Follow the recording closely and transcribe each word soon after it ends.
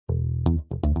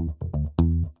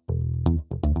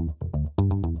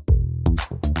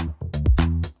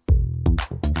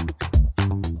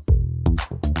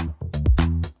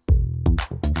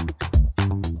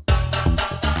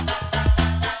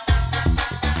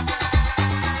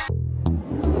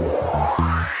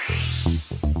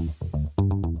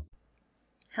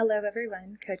Hello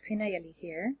everyone, Code Queen Nayeli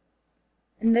here.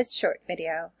 In this short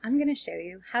video, I'm going to show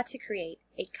you how to create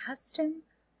a custom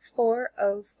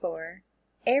 404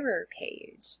 error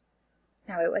page.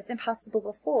 Now it wasn't possible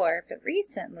before, but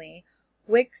recently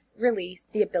Wix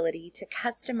released the ability to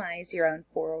customize your own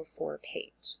 404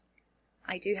 page.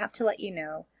 I do have to let you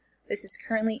know, this is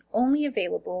currently only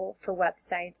available for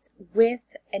websites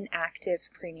with an active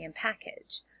premium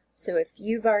package. So if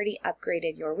you've already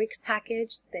upgraded your Wix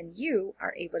package, then you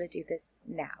are able to do this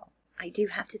now. I do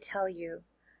have to tell you,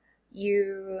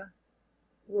 you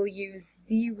will use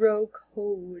 0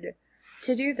 code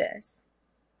to do this.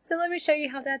 So let me show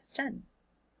you how that's done.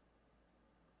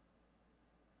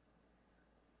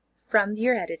 From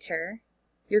your editor,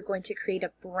 you're going to create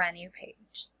a brand new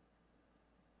page.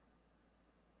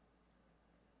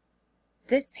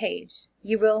 This page,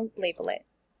 you will label it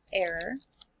Error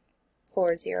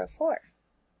 404.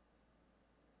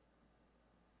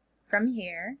 From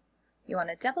here, you want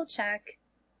to double check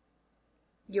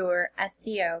your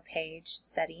SEO page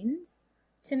settings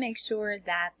to make sure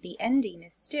that the ending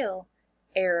is still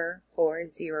Error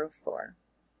 404.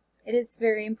 It is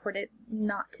very important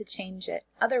not to change it,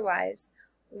 otherwise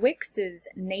Wix's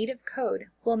native code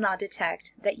will not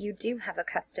detect that you do have a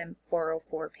custom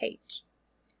 404 page.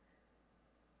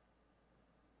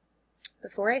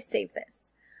 Before I save this,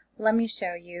 let me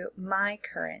show you my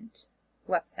current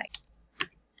website.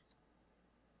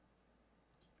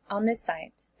 On this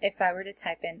site, if I were to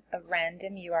type in a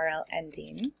random URL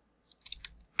ending,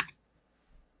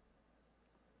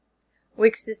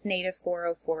 Wix's native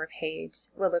 404 page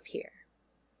will appear.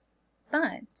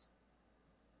 But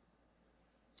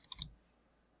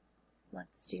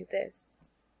let's do this.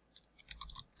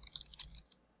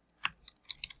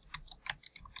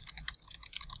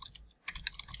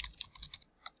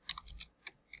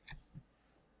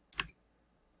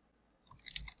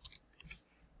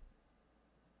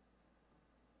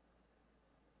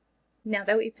 Now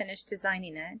that we've finished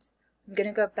designing it, I'm going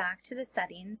to go back to the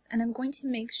settings and I'm going to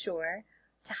make sure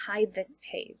to hide this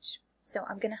page. So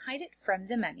I'm going to hide it from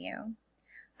the menu,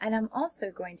 and I'm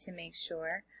also going to make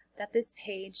sure that this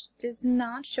page does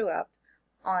not show up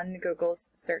on Google's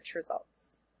search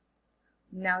results.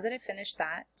 Now that I've finished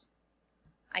that,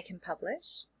 I can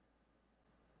publish,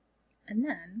 and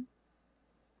then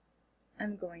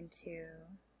I'm going to,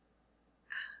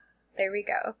 there we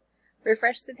go,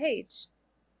 refresh the page.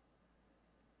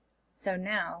 So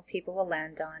now people will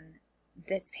land on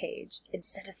this page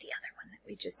instead of the other one that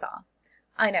we just saw.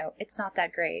 I know, it's not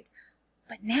that great,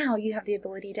 but now you have the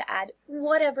ability to add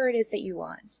whatever it is that you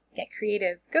want. Get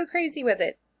creative, go crazy with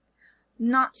it.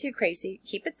 Not too crazy,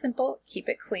 keep it simple, keep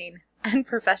it clean and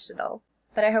professional.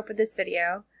 But I hope with this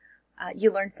video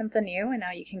you learned something new and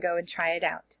now you can go and try it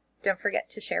out. Don't forget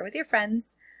to share with your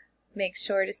friends. Make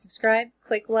sure to subscribe,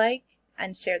 click like,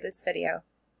 and share this video.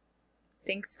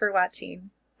 Thanks for watching.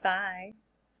 Bye.